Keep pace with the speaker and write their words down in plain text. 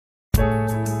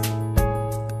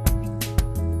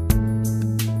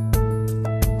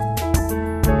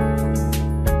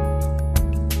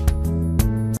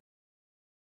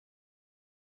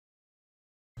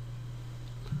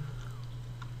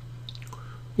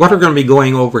what we're going to be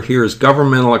going over here is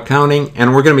governmental accounting,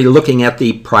 and we're going to be looking at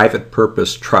the private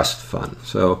purpose trust fund.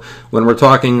 So when we're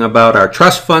talking about our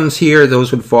trust funds here,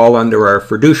 those would fall under our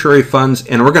fiduciary funds,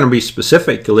 and we're going to be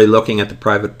specifically looking at the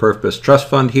private purpose trust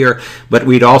fund here, but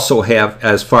we'd also have,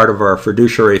 as part of our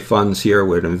fiduciary funds here,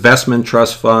 with investment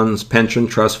trust funds, pension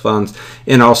trust funds,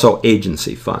 and also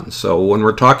agency funds. So when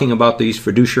we're talking about these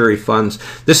fiduciary funds,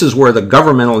 this is where the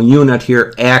governmental unit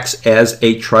here acts as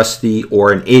a trustee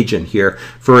or an agent here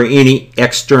for any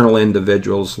external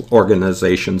individuals,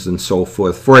 organizations, and so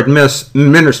forth for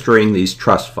administering these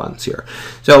trust funds here.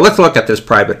 So let's look at this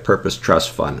private purpose trust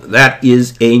fund. That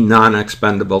is a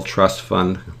non-expendable trust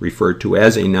fund, referred to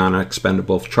as a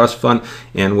non-expendable trust fund,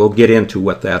 and we'll get into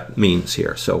what that means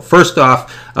here. So first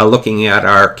off, looking at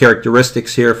our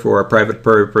characteristics here for a private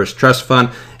purpose trust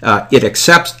fund, it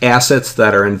accepts assets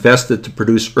that are invested to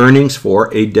produce earnings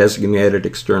for a designated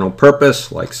external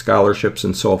purpose, like scholarships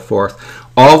and so forth.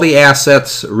 All the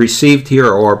assets received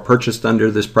here or purchased under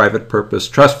this private purpose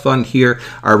trust fund here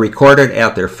are recorded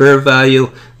at their fair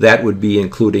value. That would be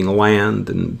including land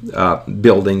and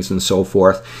buildings and so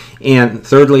forth. And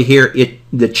thirdly here,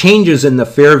 the changes in the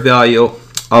fair value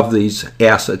of these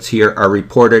assets here are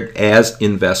reported as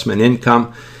investment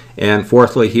income. And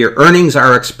fourthly here, earnings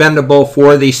are expendable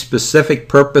for the specific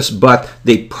purpose, but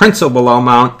the principal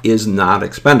amount is not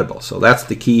expendable. So that's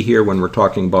the key here when we're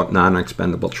talking about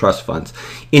non-expendable trust funds.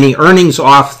 Any earnings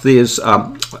off these,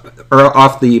 or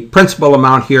off the principal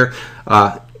amount here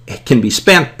can be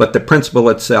spent, but the principal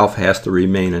itself has to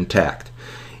remain intact.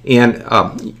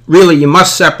 And really, you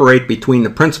must separate between the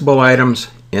principal items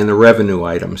and the revenue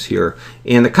items here.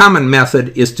 And the common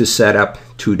method is to set up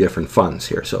two different funds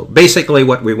here. So basically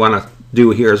what we want to do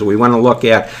here is we want to look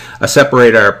at,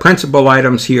 separate our principal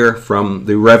items here from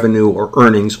the revenue or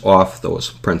earnings off those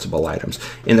principal items.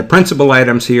 In the principal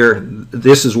items here,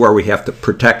 this is where we have to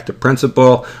protect the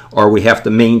principal, or we have to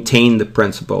maintain the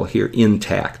principal here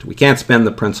intact. We can't spend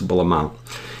the principal amount.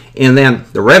 And then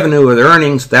the revenue or the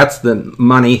earnings, that's the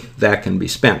money that can be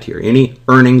spent here. Any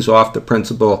earnings off the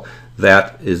principal,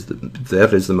 that is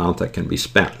the amount that can be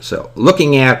spent. So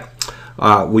looking at,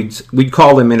 we'd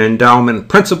call them an Endowment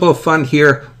Principal Fund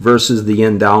here versus the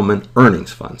Endowment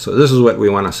Earnings Fund. So this is what we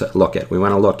want to look at. We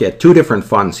want to look at two different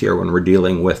funds here when we're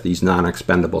dealing with these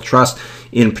non-expendable trusts,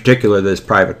 in particular this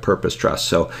private purpose trust.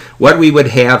 So what we would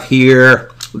have here,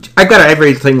 I've got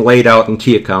everything laid out in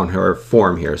key account or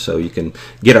form here so you can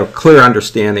get a clear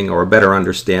understanding or a better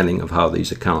understanding of how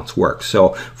these accounts work.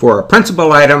 So for our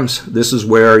principal items, this is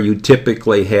where you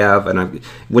typically have, and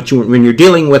when you're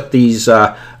dealing with these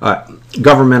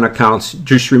government accounts,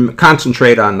 just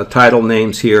concentrate on the title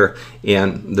names here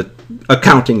and the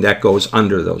accounting that goes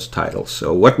under those titles.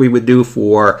 So what we would do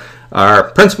for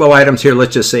our principal items here,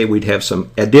 let's just say we'd have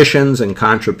some additions and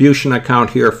contribution account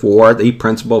here for the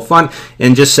principal fund,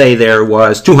 and just say there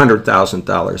was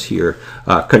 $200,000 here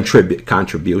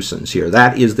contributions here.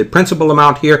 That is the principal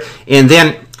amount here. And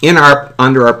then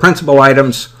under our principal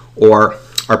items or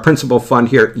our principal fund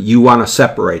here, you want to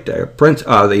separate the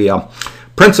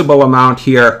principal amount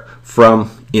here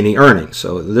from any earnings.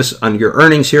 So this, on your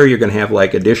earnings here, you're going to have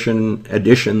like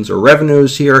additions or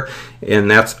revenues here, and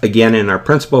that's again in our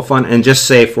principal fund. And just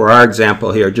say for our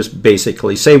example here, just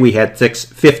basically say we had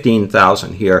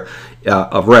 $15,000 here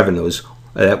of revenues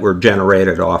that were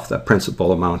generated off the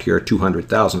principal amount here,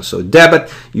 $200,000. So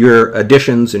debit your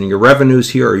additions and your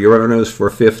revenues here, or your revenues for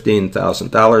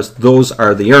 $15,000. Those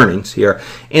are the earnings here.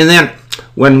 And then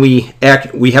when we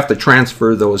have to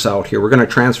transfer those out here. We're going to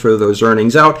transfer those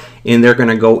earnings out, and they're going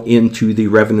to go into the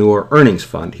revenue or earnings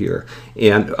fund here.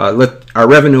 And our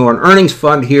revenue and earnings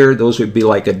fund here, those would be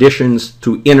like additions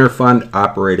to interfund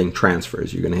operating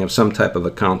transfers. You're going to have some type of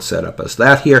account set up as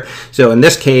that here. So in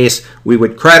this case, we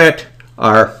would credit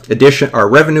our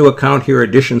revenue account here,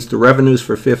 additions to revenues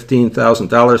for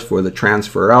 $15,000 for the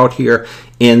transfer out here.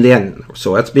 And then,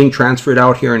 so that's being transferred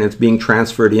out here, and it's being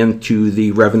transferred into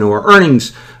the revenue or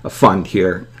earnings fund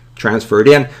here. Transferred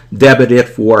in, debit it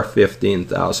for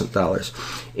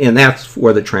 $15,000. And that's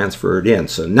for the transferred in.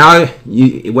 So now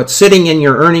what's sitting in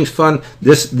your earnings fund,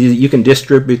 you can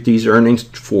distribute these earnings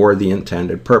for the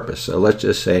intended purpose. So let's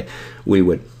just say we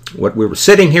were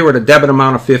sitting here with a debit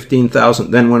amount of $15,000.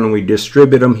 Then when we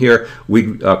distribute them here,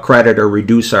 we credit or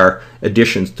reduce our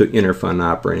additions to interfund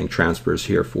operating transfers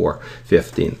here for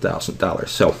 $15,000.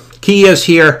 So key is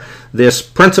here, this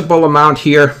principal amount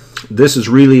here, this is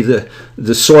really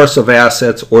the source of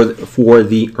assets or for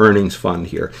the earnings fund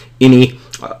here. Any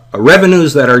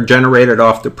revenues that are generated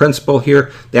off the principal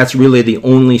here, that's really the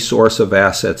only source of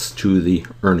assets to the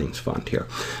earnings fund here.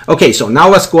 Okay, so now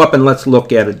let's go up and let's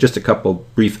look at just a couple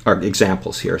brief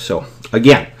examples here. So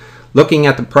again, looking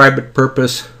at the private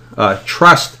purpose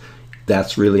trust,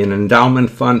 that's really an endowment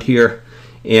fund here.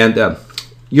 And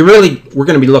we're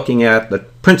going to be looking at the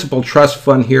principal trust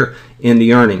fund here and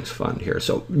the earnings fund here.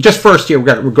 So just first here,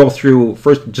 we'll go through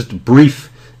first just a brief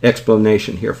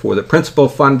explanation here for the principal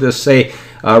fund. Just say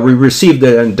we received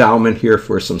the endowment here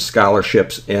for some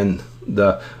scholarships, and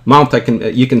the amount that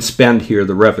you can spend here,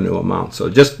 the revenue amount. So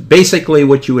just basically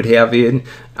what you would have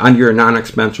on your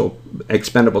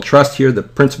non-expendable trust here, the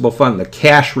principal fund, the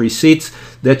cash receipts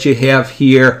that you have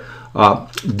here,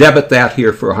 debit that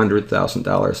here for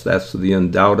 $100,000. That's the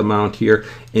endowed amount here.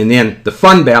 And then the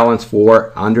fund balance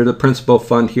for under the principal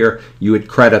fund here, you would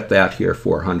credit that here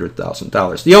for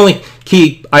 $100,000. The only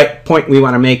key point we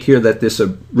want to make here that this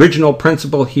original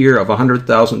principal here of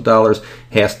 $100,000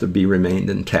 has to be remained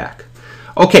intact.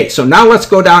 Okay, so now let's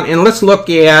go down and let's look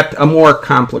at a more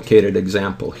complicated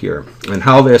example here and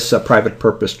how this private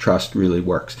purpose trust really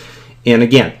works. And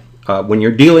again, when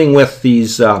you're dealing with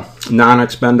these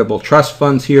non-expendable trust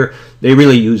funds here, they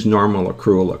really use normal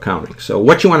accrual accounting. So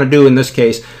what you want to do in this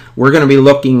case, we're going to be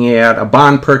looking at a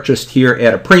bond purchased here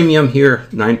at a premium here,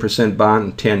 9%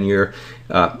 bond, 10-year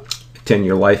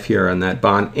life here on that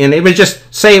bond. And it would just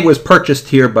say it was purchased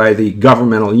here by the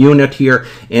governmental unit here,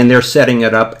 and they're setting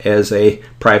it up as a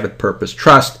private purpose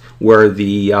trust where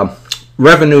the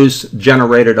revenues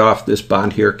generated off this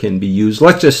bond here can be used,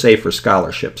 let's just say, for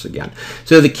scholarships again.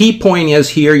 So the key point is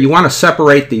here, you want to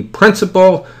separate the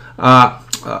principal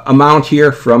amount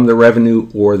here from the revenue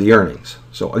or the earnings.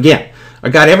 So again, I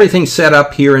got everything set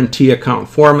up here in T account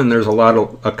form, and there's a lot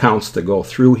of accounts to go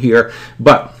through here.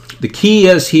 But the key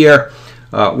is here,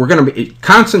 we're going to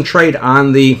concentrate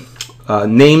on the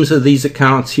names of these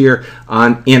accounts here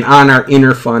on our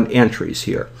inter-fund entries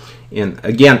here. And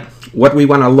again, what we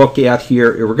want to look at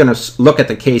here, we're going to look at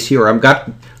the case here. I've got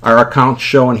our accounts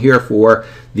shown here for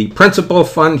the principal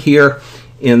fund here,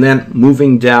 and then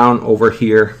moving down over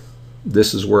here,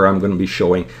 this is where I'm going to be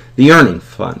showing the earning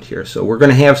fund here. So we're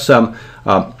going to have some,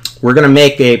 we're going to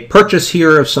make a purchase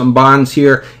here of some bonds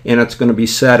here, and it's going to be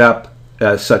set up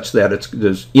such that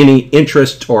there's any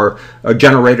interest or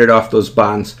generated off those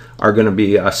bonds are going to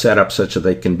be set up such that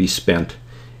they can be spent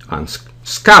on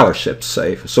scholarships,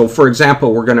 say. So for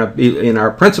example, we're going to be in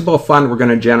our principal fund, we're going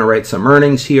to generate some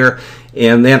earnings here,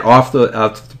 and then off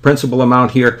the principal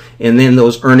amount here, and then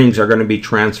those earnings are going to be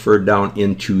transferred down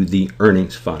into the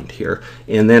earnings fund here.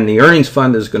 And then the earnings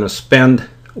fund is going to spend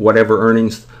whatever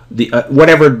earnings,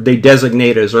 whatever they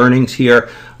designate as earnings here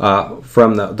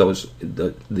from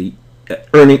the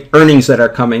earnings that are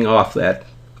coming off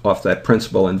that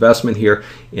principal investment here,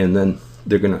 and then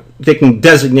they can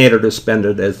designate or to spend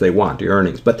it as they want, the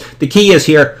earnings. But the key is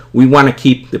here, we want to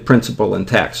keep the principal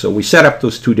intact. So we set up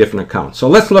those two different accounts. So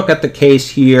let's look at the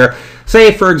case here.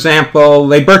 Say, for example,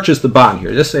 they purchased the bond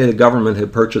here. Just say the government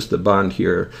had purchased the bond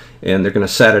here, and they're going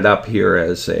to set it up here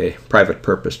as a private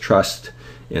purpose trust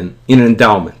in an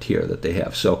endowment here that they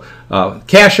have. So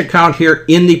cash account here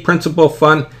in the principal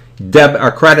fund, debit or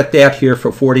credit that here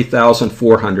for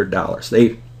 $40,400.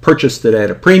 They purchased it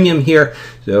at a premium here,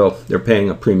 so they're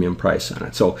paying a premium price on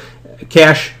it. So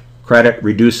cash, credit,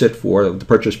 reduce it for the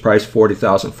purchase price,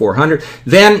 $40,400.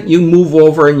 Then you move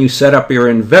over and you set up your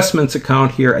investments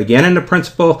account here, again in the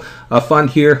principal fund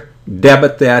here,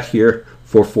 debit that here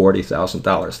for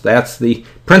 $40,000. That's the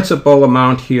principal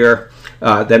amount here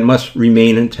that must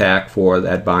remain intact for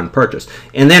that bond purchase.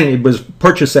 And then it was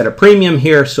purchased at a premium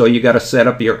here, so you got to set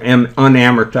up your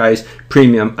unamortized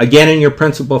premium again in your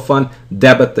principal fund,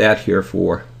 debit that here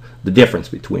for the difference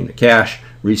between the cash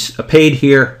paid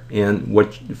here and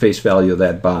what face value of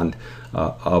that bond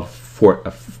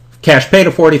cash paid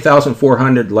of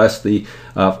 $40,400 less the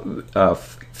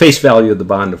face value of the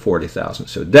bond of $40,000.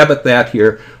 So debit that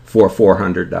here for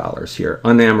 $400 here,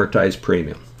 unamortized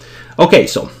premium. Okay,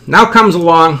 so now comes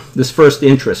along this first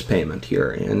interest payment here,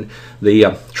 and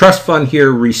the trust fund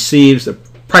here receives, the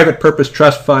private purpose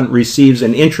trust fund receives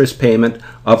an interest payment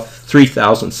of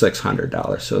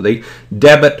 $3,600. So they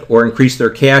debit or increase their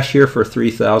cash here for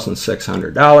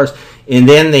 $3,600, and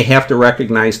then they have to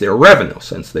recognize their revenue.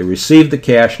 Since they received the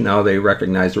cash, now they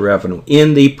recognize the revenue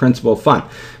in the principal fund.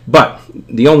 But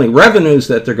the only revenues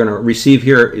that they're going to receive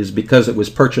here is because it was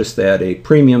purchased at a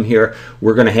premium here,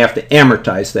 we're going to have to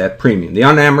amortize that premium. The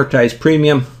unamortized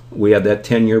premium, we have that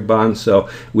 10-year bond, so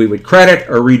we would credit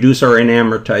or reduce our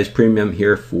unamortized premium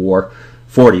here for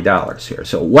 $40 here.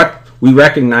 So what we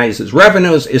recognize as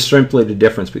revenues is simply the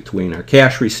difference between our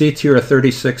cash receipts here of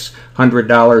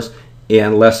 $3,600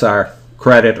 and less our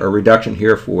credit or reduction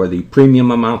here for the premium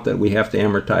amount that we have to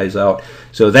amortize out.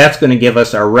 So that's going to give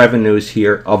us our revenues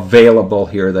here available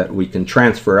here that we can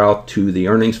transfer out to the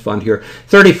earnings fund here,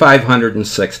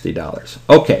 $3,560.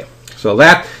 Okay, so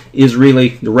that is really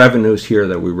the revenues here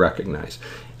that we recognize.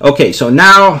 Okay, so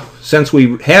now since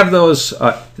we have those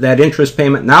that interest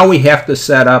payment, now we have to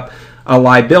set up a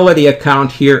liability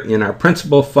account here in our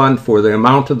principal fund for the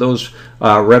amount of those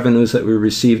revenues that we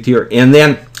received here, and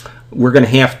then we're going to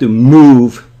have to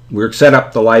move, we're set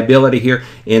up the liability here,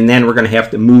 and then we're going to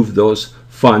have to move those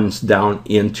funds down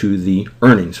into the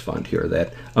earnings fund here,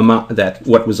 that amount, that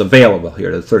what was available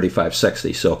here, the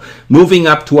 $3,560. So moving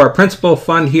up to our principal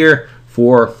fund here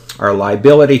for our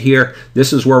liability here,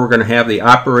 this is where we're going to have the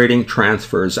operating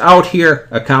transfers out here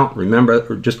account.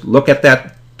 Remember, just look at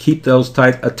that, keep those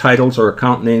titles or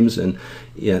account names and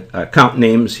account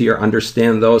names here,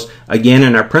 understand those. Again,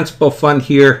 in our principal fund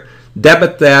here,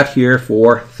 debit that here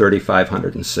for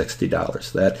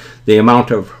 $3,560. That the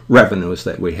amount of revenues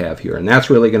that we have here, and that's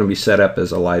really going to be set up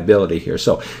as a liability here.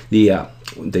 So the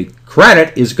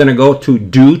credit is going to go to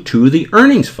due to the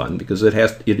earnings fund because it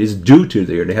is due to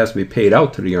there. It has to be paid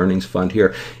out to the earnings fund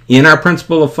here. In our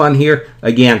principal fund here,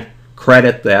 again,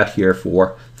 credit that here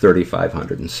for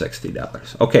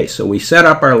 $3,560. Okay, so we set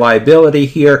up our liability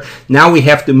here. Now we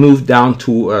have to move down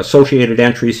to associated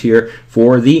entries here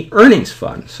for the earnings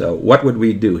fund. So what would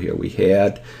we do here?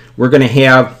 We're going to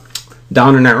have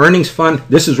down in our earnings fund,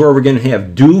 this is where we're going to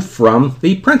have due from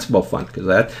the principal fund, because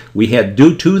that we had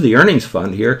due to the earnings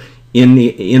fund here in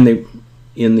the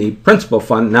principal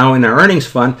fund. Now in our earnings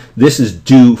fund, this is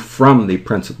due from the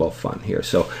principal fund here.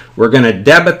 So we're going to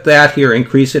debit that here,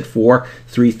 increase it for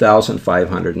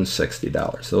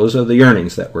 $3,560. Those are the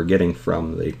earnings that we're getting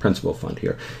from the principal fund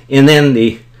here. And then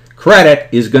the credit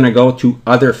is going to go to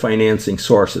other financing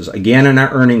sources. Again, in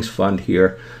our earnings fund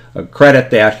here, credit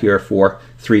that here for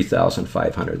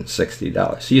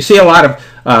 $3,560. So you see a lot of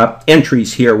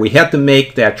entries here. We had to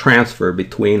make that transfer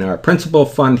between our principal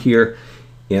fund here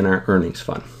in our earnings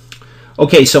fund.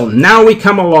 Okay, so now we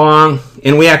come along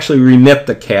and we actually remit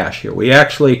the cash here. We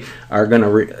actually are going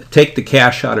to take the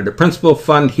cash out of the principal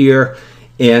fund here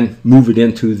and move it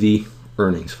into the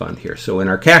earnings fund here. So in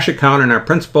our cash account in our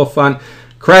principal fund,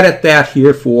 credit that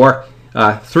here for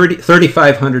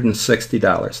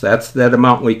 $3,560. That's that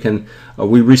amount we can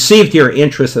we received here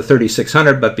interest of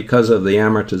 $3,600, but because of the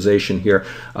amortization here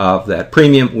of that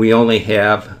premium, we only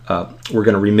have we're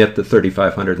going to remit the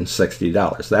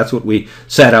 $3,560. That's what we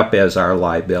set up as our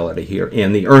liability here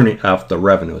and the earning of the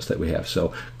revenues that we have.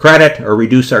 So credit or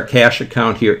reduce our cash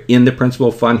account here in the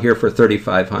principal fund here for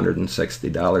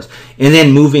 $3,560, and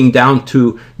then moving down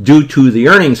to due to the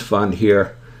earnings fund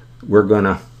here, we're going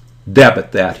to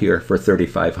debit that here for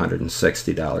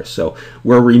 $3,560. So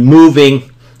we're removing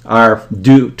our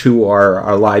due to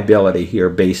our liability here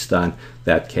based on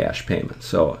that cash payment.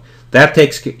 So that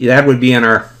would be in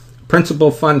our principal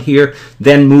fund here.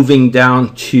 Then moving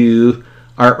down to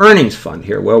our earnings fund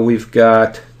here. Well, we've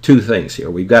got two things here.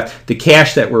 We've got the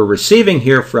cash that we're receiving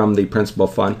here from the principal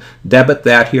fund, debit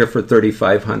that here for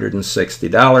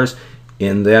 $3,560,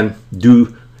 and then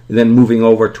moving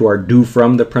over to our due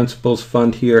from the principal's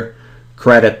fund here,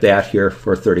 credit that here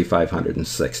for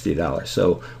 $3,560.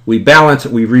 So we balance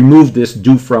it. We removed this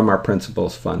due from our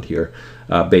principal's fund here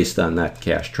based on that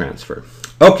cash transfer.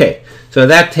 Okay, so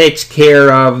that takes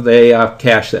care of the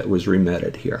cash that was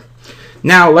remitted here.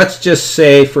 Now let's just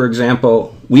say, for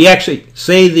example, we actually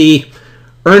say the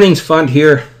earnings fund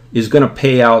here is going to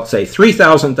pay out, say,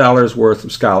 $3,000 worth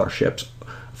of scholarships.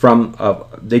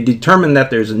 They determine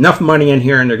that there's enough money in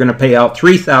here and they're going to pay out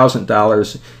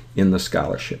 $3,000 in the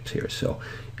scholarships here. So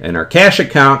in our cash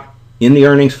account in the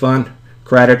earnings fund,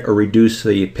 credit or reduce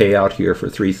the payout here for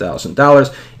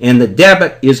 $3,000, and the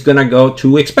debit is going to go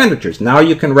to expenditures. Now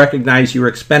you can recognize your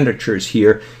expenditures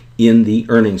here in the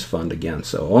earnings fund again.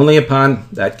 So only upon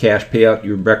that cash payout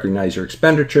you recognize your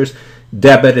expenditures,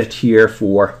 debit it here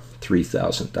for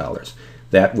 $3,000.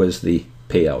 That was the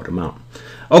payout amount.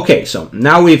 Okay, so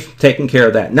now we've taken care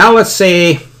of that. Now let's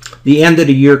say the end of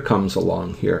the year comes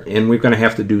along here, and we're going to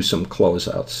have to do some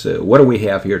closeouts. So what do we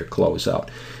have here to close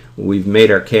out? We've made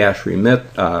our cash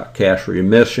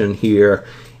remission here,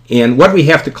 and what we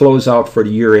have to close out for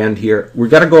the year end here, we've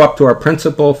got to go up to our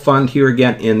principal fund here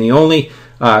again, and the only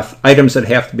items that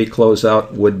have to be closed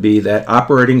out would be that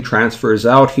operating transfers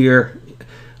out here.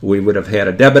 We would have had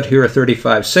a debit here of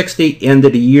 $3,560. End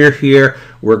of the year here,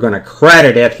 we're going to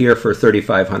credit it here for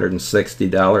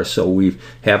 $3,560. So we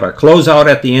have our closeout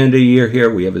at the end of the year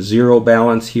here. We have a zero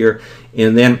balance here.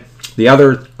 And then The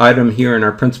other item here in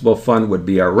our principal fund would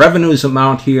be our revenues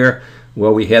amount here.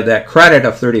 Well, we had that credit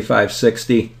of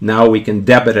 $35.60. Now we can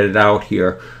debit it out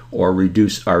here, or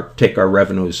take our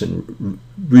revenues and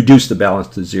reduce the balance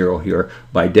to zero here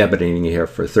by debiting here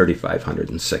for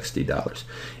 $3,560.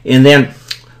 And then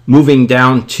moving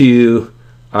down to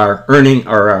our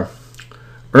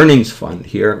earnings fund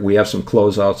here, we have some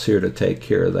closeouts here to take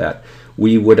care of that.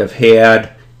 We would have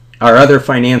had our other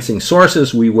financing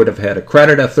sources, we would have had a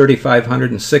credit of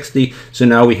 $3,560, so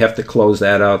now we have to close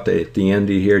that out at the end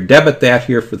of here, debit that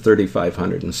here for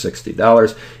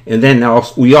 $3,560, and then now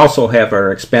we also have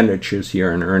our expenditures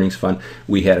here in the earnings fund.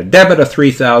 We had a debit of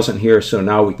 $3,000 here, so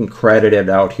now we can credit it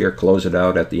out here, close it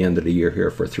out at the end of the year here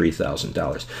for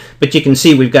 $3,000. But you can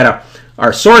see we've got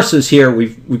our sources here,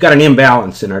 we've got an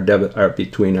imbalance in our debit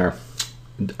between our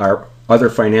other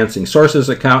financing sources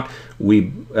account.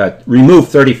 We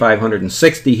removed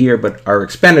 $3,560 here, but our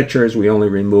expenditures, we only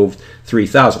removed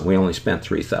 $3,000. We only spent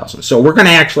 $3,000. So we're going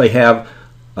to actually have,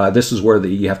 this is where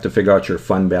you have to figure out your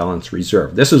fund balance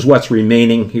reserve. This is what's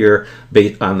remaining here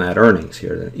based on that earnings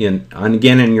here.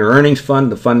 Again, in your earnings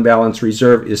fund, the fund balance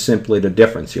reserve is simply the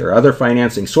difference here. Other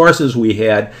financing sources, we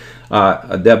had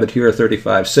a debit here of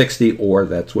 $3,560, or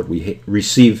that's what we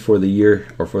received for the year,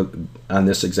 or on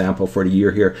this example for the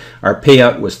year here. Our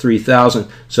payout was $3,000,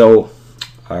 so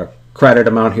our credit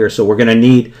amount here. So we're going to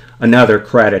need another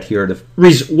credit here to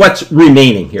what's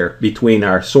remaining here between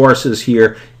our sources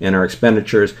here and our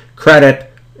expenditures. Credit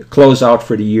close out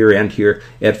for the year end here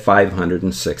at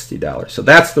 $560. So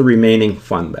that's the remaining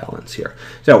fund balance here.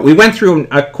 So we went through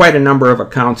quite a number of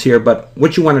accounts here, but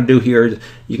what you want to do here is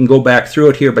you can go back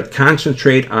through it here, but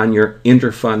concentrate on your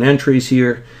interfund entries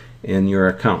here and your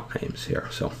account names here.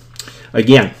 So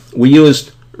again, we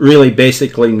used really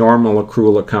basically normal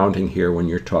accrual accounting here when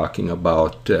you're talking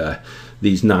about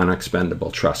these non-expendable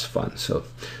trust funds. So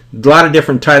a lot of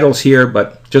different titles here,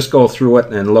 but just go through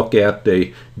it and look at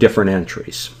the different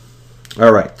entries.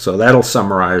 All right, so that'll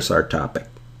summarize our topic.